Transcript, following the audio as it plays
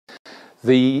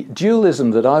The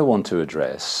dualism that I want to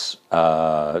address,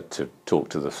 to talk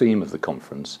to the theme of the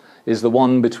conference, is the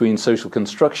one between social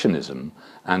constructionism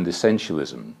and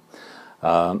essentialism.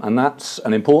 And that's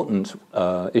an important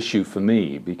issue for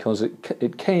me because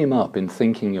it came up in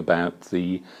thinking about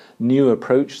the new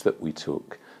approach that we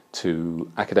took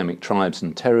to academic tribes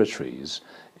and territories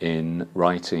in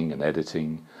writing and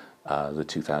editing the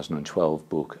 2012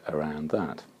 book around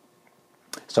that.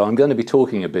 So I'm going to be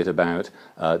talking a bit about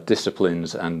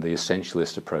disciplines and the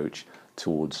essentialist approach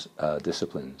towards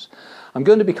disciplines. I'm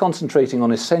going to be concentrating on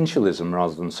essentialism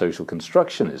rather than social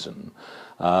constructionism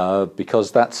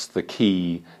because that's the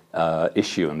key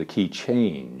issue and the key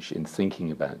change in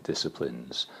thinking about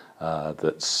disciplines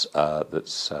that's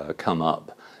come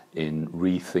up in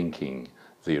rethinking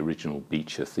the original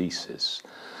Beecher thesis.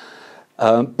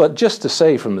 But just to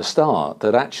say from the start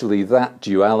that actually that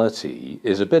duality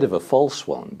is a bit of a false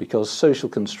one because social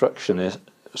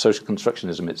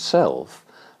constructionism itself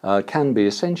can be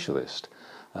essentialist.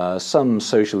 Some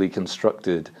socially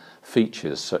constructed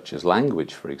features, such as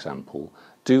language, for example,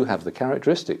 do have the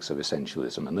characteristics of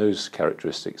essentialism, and those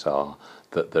characteristics are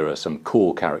that there are some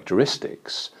core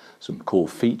characteristics, some core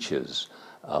features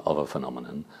of a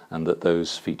phenomenon, and that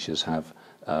those features have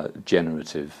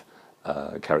generative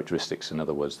characteristics, in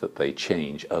other words, that they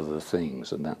change other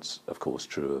things, and that's of course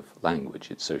true of language.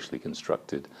 It's socially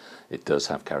constructed, it does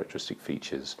have characteristic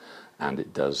features, and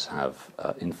it does have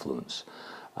influence.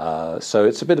 So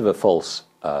it's a bit of a false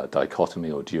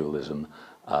dichotomy or dualism,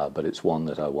 but it's one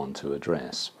that I want to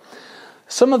address.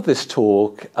 Some of this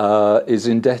talk is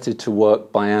indebted to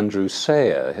work by Andrew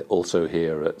Sayer, also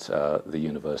here at the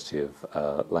University of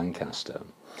Lancaster,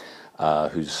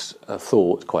 who's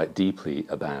thought quite deeply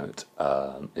about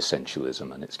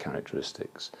essentialism and its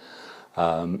characteristics.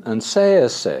 And Sayer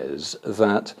says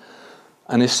that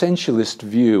an essentialist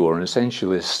view or an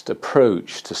essentialist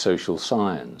approach to social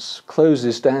science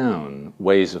closes down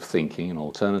ways of thinking and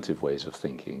alternative ways of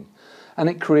thinking, and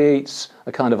it creates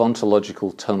a kind of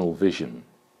ontological tunnel vision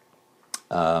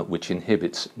which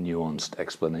inhibits nuanced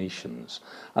explanations.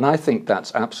 And I think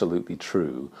that's absolutely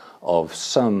true of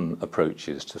some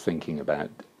approaches to thinking about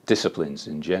disciplines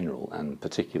in general and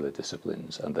particular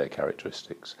disciplines and their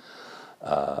characteristics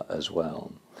as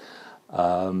well.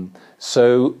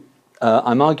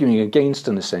 I'm arguing against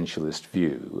an essentialist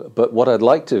view, but what I'd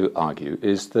like to argue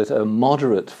is that a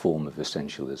moderate form of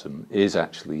essentialism is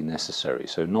actually necessary.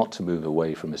 So not to move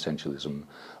away from essentialism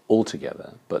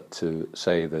altogether, but to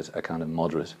say that a kind of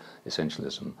moderate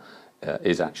essentialism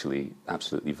is actually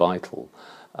absolutely vital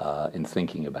in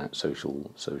thinking about social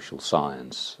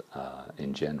science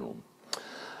in general.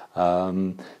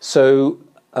 The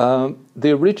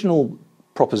original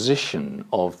proposition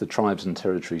of the Tribes and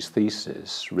Territories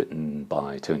thesis, written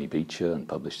by Tony Beecher and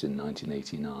published in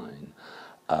 1989,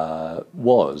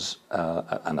 was,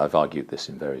 and I've argued this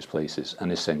in various places,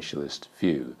 an essentialist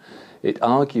view. It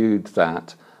argued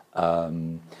that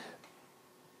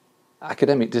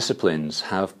academic disciplines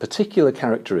have particular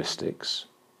characteristics,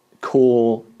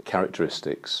 core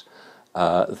characteristics,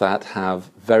 that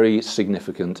have very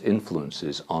significant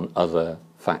influences on other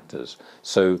factors.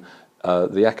 So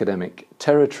the academic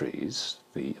territories,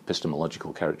 the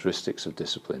epistemological characteristics of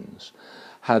disciplines,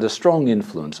 had a strong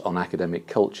influence on academic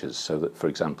cultures, so that, for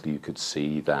example, you could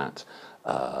see that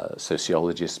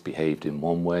sociologists behaved in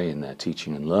one way in their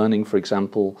teaching and learning, for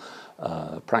example,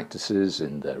 practices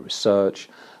in their research,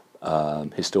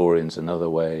 historians another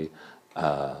way,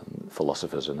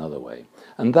 philosophers another way.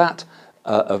 And that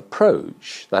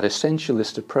approach, that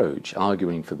essentialist approach,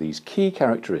 arguing for these key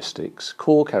characteristics,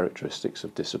 core characteristics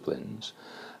of disciplines,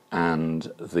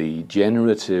 and the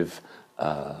generative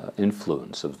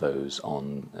influence of those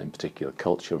on, in particular,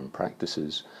 culture and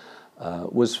practices,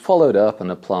 was followed up and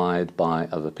applied by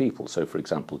other people. So, for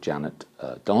example, Janet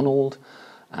Donald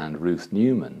and Ruth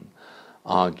Newman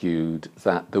argued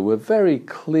that there were very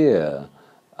clear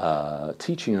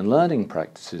teaching and learning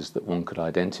practices that one could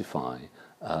identify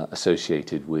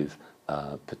associated with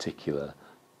particular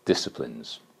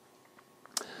disciplines.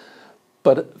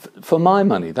 But for my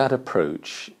money, that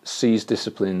approach sees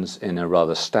disciplines in a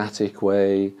rather static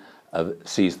way,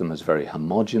 sees them as very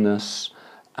homogeneous,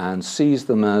 and sees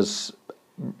them as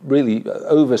really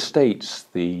overstates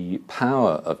the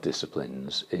power of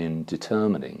disciplines in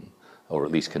determining, or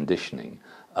at least conditioning,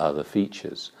 other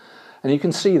features. And you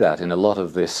can see that in a lot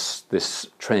of this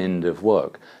trend of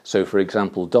work. So, for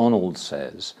example, Donald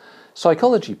says,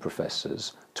 psychology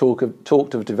professors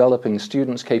talked of developing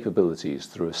students' capabilities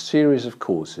through a series of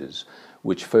courses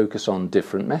which focus on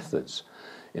different methods.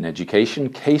 In education,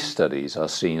 case studies are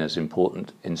seen as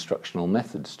important instructional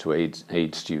methods to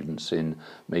aid students in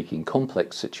making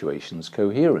complex situations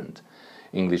coherent.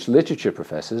 English literature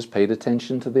professors paid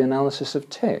attention to the analysis of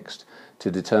text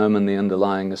to determine the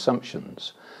underlying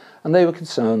assumptions, and they were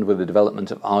concerned with the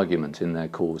development of argument in their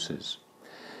courses.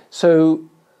 So,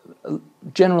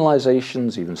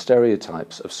 generalizations, even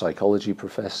stereotypes of psychology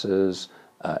professors,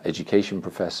 education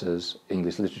professors,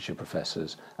 English literature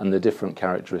professors, and the different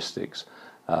characteristics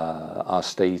are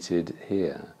stated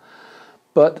here.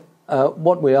 But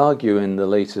what we argue in the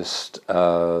latest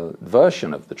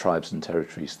version of the Tribes and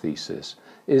Territories thesis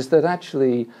is that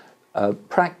actually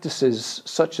practices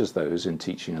such as those in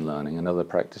teaching and learning, and other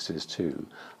practices too,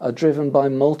 are driven by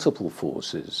multiple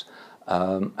forces,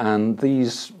 and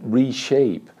these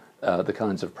reshape the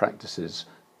kinds of practices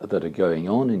that are going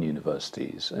on in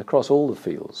universities across all the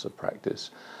fields of practice.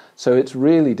 So it's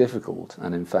really difficult,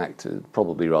 and in fact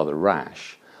probably rather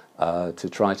rash, to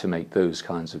try to make those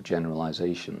kinds of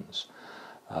generalizations.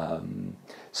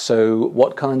 So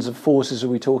what kinds of forces are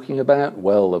we talking about?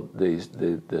 Well,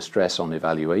 the stress on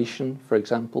evaluation, for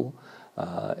example,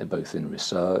 both in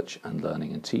research and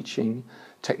learning and teaching.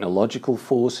 Technological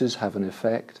forces have an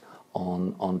effect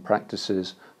on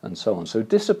practices and so on. So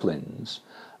disciplines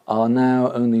are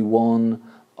now only one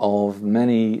of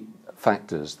many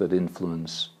factors that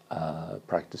influence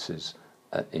practices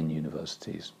in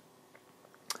universities.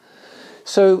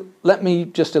 So let me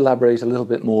just elaborate a little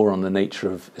bit more on the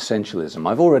nature of essentialism.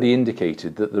 I've already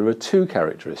indicated that there are two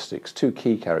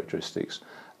key characteristics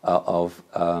of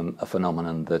a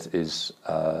phenomenon that is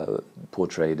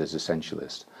portrayed as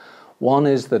essentialist. One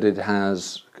is that it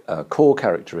has core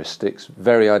characteristics,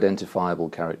 very identifiable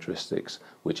characteristics,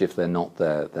 which if they're not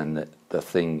there, then the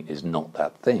thing is not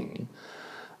that thing.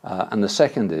 And the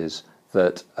second is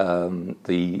that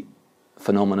the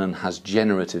phenomenon has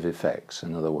generative effects,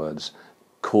 in other words,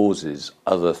 causes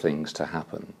other things to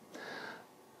happen.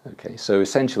 Okay, so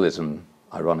essentialism,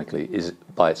 ironically, is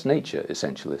by its nature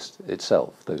essentialist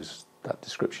itself. That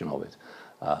description of it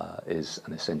is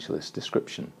an essentialist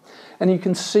description. And you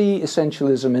can see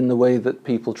essentialism in the way that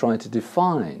people try to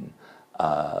define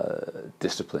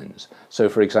disciplines. So,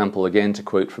 for example, again to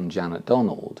quote from Janet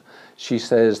Donald, she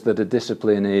says that a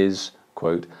discipline is,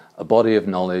 quote, a body of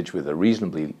knowledge with a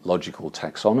reasonably logical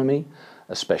taxonomy,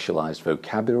 a specialized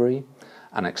vocabulary,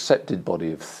 an accepted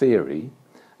body of theory,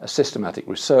 a systematic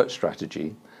research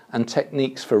strategy, and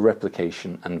techniques for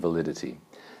replication and validity.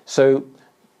 So,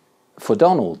 for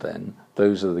Donald, then,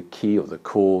 those are the key or the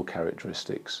core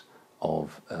characteristics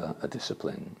of a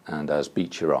discipline. And as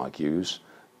Beecher argues,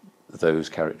 those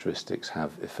characteristics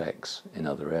have effects in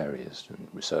other areas, in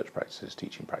research practices,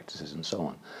 teaching practices, and so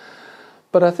on.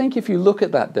 But I think if you look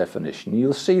at that definition,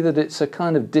 you'll see that it's a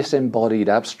kind of disembodied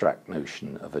abstract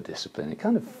notion of a discipline. It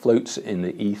kind of floats in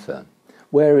the ether.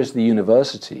 Where is the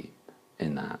university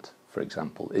in that, for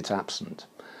example? It's absent.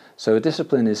 So a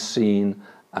discipline is seen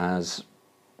as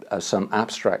some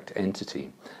abstract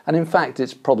entity. And in fact,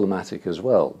 it's problematic as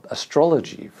well.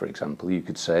 Astrology, for example, you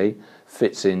could say,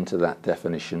 fits into that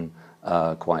definition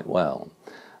quite well.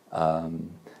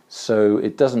 So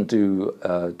it doesn't do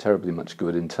terribly much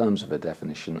good in terms of a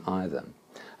definition either.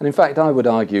 And in fact, I would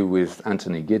argue with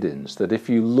Anthony Giddens that if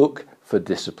you look for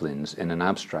disciplines in an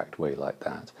abstract way like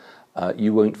that,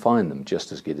 you won't find them,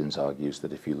 just as Giddens argues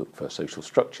that if you look for social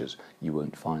structures, you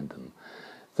won't find them.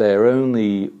 They're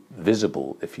only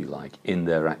visible, if you like, in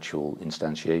their actual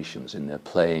instantiations, in their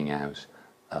playing out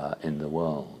in the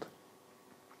world.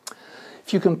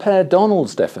 If you compare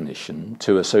Donald's definition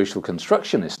to a social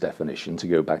constructionist definition, to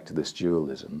go back to this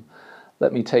dualism,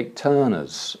 let me take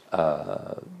Turner's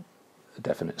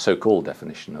so-called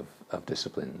definition of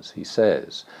disciplines. He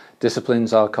says,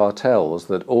 disciplines are cartels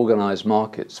that organize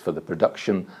markets for the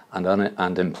production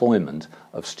and employment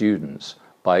of students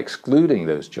by excluding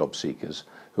those job seekers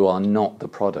who are not the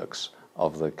products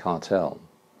of the cartel.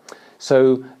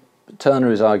 So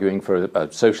Turner is arguing for a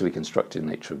socially constructed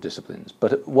nature of disciplines,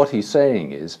 but what he's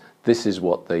saying is this is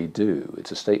what they do.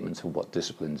 It's a statement of what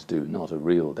disciplines do, not a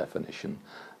real definition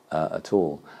at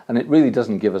all. And it really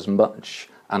doesn't give us much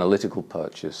analytical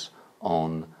purchase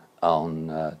on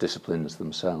disciplines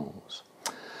themselves.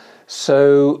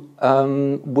 So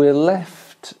we're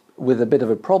left with a bit of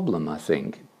a problem, I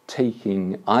think,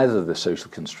 taking either the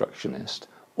social constructionist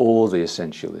or the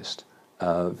essentialist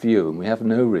view, and we have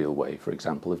no real way, for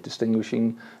example, of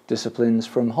distinguishing disciplines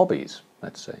from hobbies,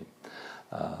 let's say.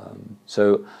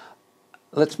 So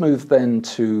let's move then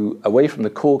away from the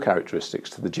core characteristics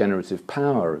to the generative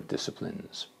power of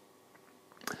disciplines.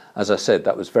 As I said,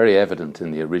 that was very evident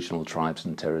in the original Tribes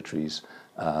and Territories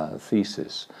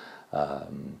thesis.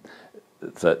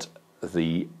 that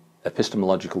the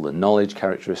epistemological, the knowledge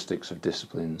characteristics of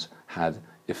disciplines had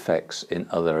effects in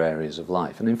other areas of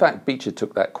life. And in fact, Beecher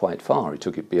took that quite far. He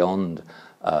took it beyond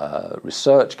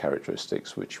research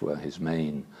characteristics, which were his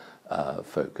main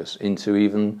focus, into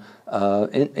even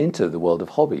into the world of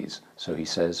hobbies. So he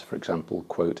says, for example,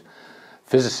 quote,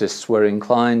 physicists were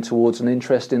inclined towards an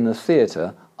interest in the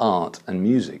theatre, art and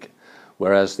music,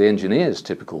 whereas the engineers'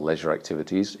 typical leisure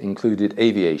activities included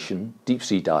aviation,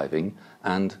 deep-sea diving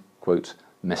and, quote,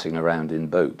 messing around in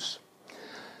boats.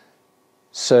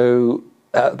 So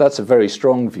that's a very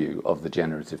strong view of the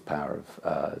generative power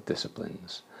of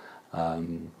disciplines,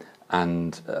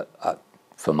 and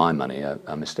for my money,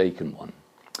 a mistaken one.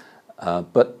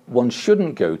 But one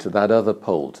shouldn't go to that other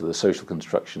pole, to the social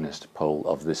constructionist pole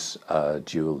of this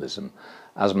dualism.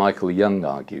 As Michael Young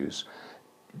argues,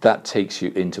 that takes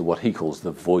you into what he calls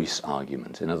the voice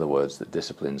argument. In other words, that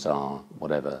disciplines are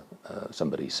whatever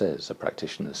somebody says, a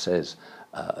practitioner says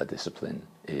a discipline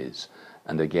is.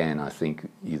 And again, I think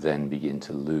you then begin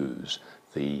to lose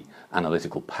the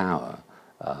analytical power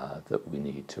that we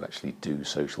need to actually do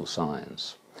social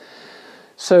science.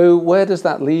 So where does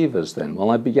that leave us then?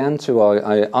 Well, I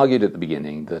argued at the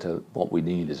beginning that what we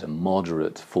need is a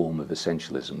moderate form of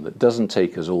essentialism that doesn't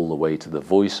take us all the way to the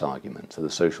voice argument, to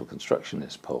the social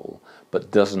constructionist pole,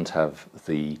 but doesn't have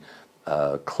the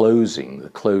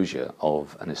closure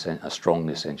of a strong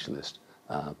essentialist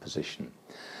position.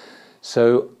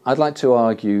 So I'd like to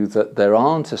argue that there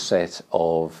aren't a set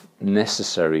of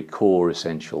necessary core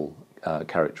essential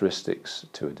characteristics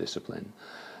to a discipline,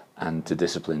 and to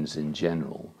disciplines in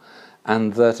general,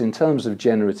 and that in terms of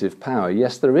generative power,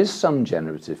 yes, there is some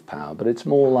generative power, but it's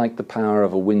more like the power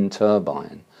of a wind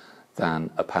turbine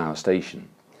than a power station.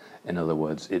 In other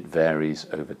words, it varies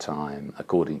over time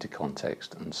according to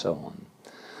context and so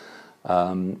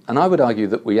on. And I would argue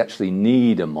that we actually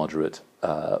need a moderate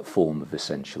form of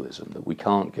essentialism, that we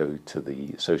can't go to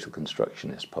the social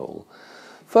constructionist pole.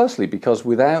 Firstly, because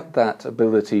without that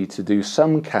ability to do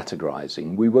some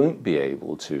categorizing, we won't be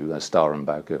able to, as Starr and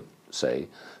Bowker say,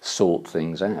 sort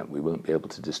things out. We won't be able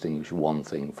to distinguish one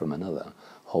thing from another,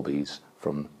 hobbies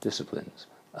from disciplines,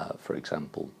 for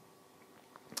example.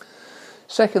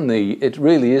 Secondly, it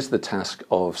really is the task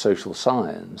of social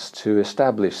science to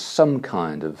establish some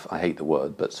kind of, I hate the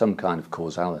word, but some kind of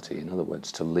causality. In other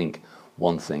words, to link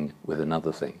one thing with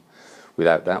another thing.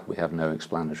 Without that, we have no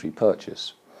explanatory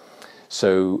purchase.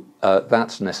 So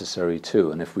that's necessary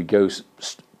too, and if we go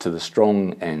to the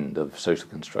strong end of social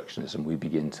constructionism, we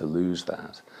begin to lose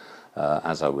that,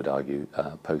 as I would argue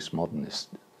postmodernists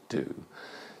do.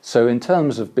 So in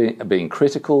terms of being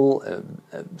critical,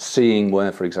 seeing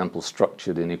where, for example,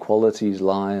 structured inequalities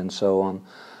lie and so on,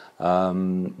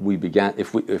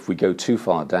 if we go too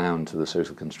far down to the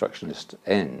social constructionist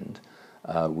end,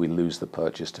 we lose the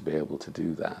purchase to be able to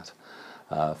do that.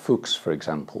 Fuchs, for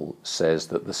example, says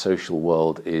that the social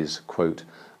world is, quote,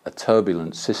 a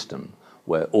turbulent system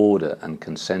where order and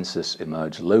consensus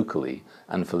emerge locally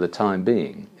and for the time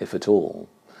being, if at all.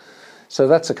 So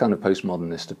that's a kind of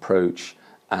postmodernist approach,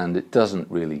 and it doesn't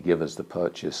really give us the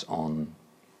purchase on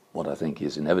what I think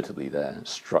is inevitably there,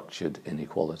 structured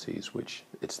inequalities, which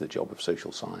it's the job of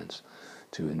social science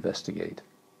to investigate.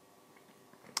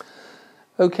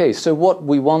 Okay, so what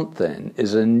we want then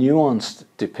is a nuanced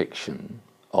depiction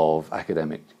of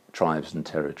academic tribes and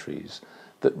territories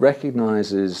that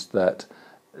recognizes that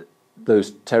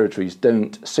those territories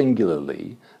don't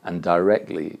singularly and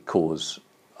directly cause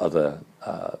other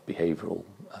behavioral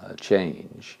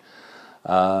change,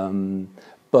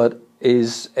 but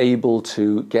is able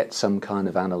to get some kind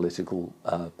of analytical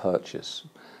purchase.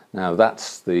 Now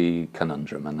that's the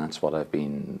conundrum, and that's what I've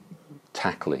been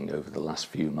tackling over the last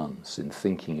few months in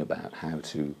thinking about how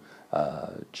to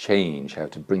change, how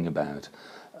to bring about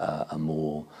a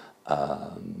more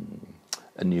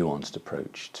a nuanced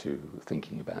approach to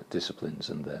thinking about disciplines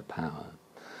and their power.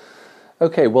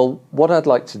 Okay, well, what I'd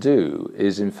like to do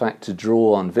is, in fact, to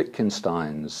draw on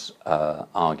Wittgenstein's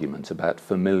argument about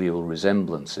familial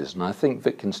resemblances, and I think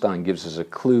Wittgenstein gives us a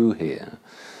clue here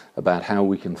about how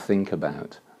we can think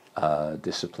about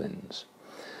disciplines.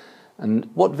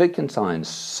 And what Wittgenstein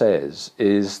says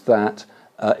is that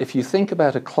if you think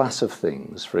about a class of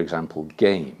things, for example,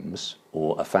 games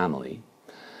or a family,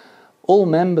 all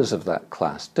members of that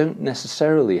class don't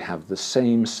necessarily have the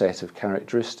same set of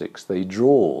characteristics. They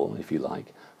draw, if you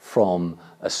like, from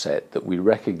a set that we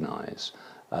recognize,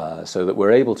 so that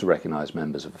we're able to recognize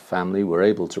members of a family, we're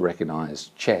able to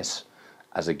recognize chess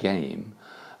as a game,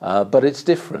 but it's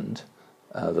different.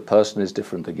 The person is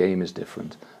different, the game is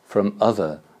different from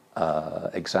other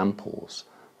examples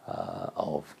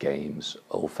of games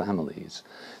or families.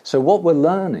 So what we're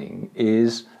learning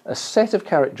is a set of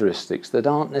characteristics that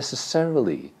aren't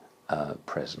necessarily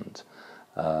present.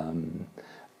 And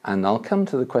I'll come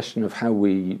to the question of how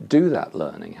we do that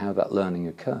learning, how that learning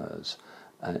occurs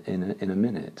in a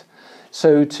minute.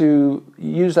 So to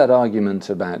use that argument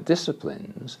about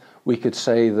disciplines, we could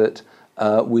say that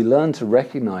we learn to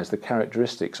recognize the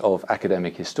characteristics of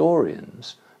academic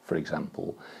historians, for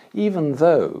example, even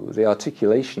though the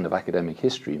articulation of academic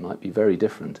history might be very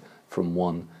different from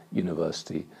one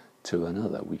university to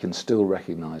another. We can still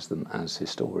recognize them as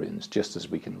historians, just as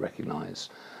we can recognize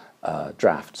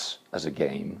drafts as a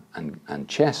game and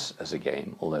chess as a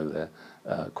game, although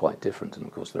they're quite different. And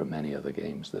of course there are many other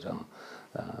games that are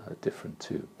different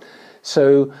too.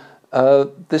 So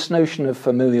this notion of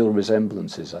familial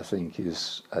resemblances, I think,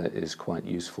 is quite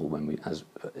useful when we,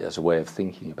 as a way of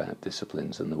thinking about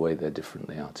disciplines and the way they're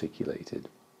differently articulated.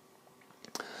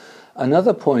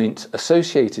 Another point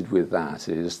associated with that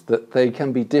is that they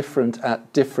can be different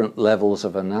at different levels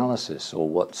of analysis, or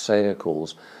what Sayer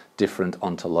calls different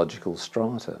ontological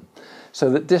strata. So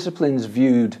that disciplines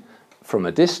viewed from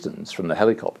a distance, from the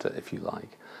helicopter, if you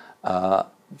like,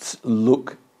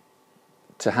 look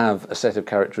to have a set of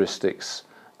characteristics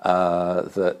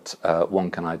that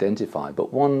one can identify.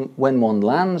 But when one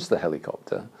lands the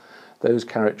helicopter, those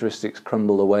characteristics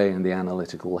crumble away in the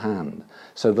analytical hand.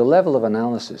 So the level of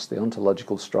analysis, the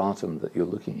ontological stratum that you're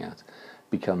looking at,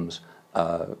 becomes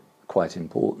quite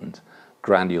important.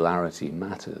 Granularity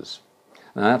matters.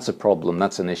 Now that's a problem,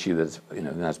 that's an issue that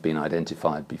has been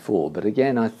identified before. But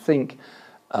again, I think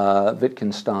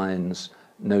Wittgenstein's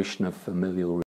notion of familial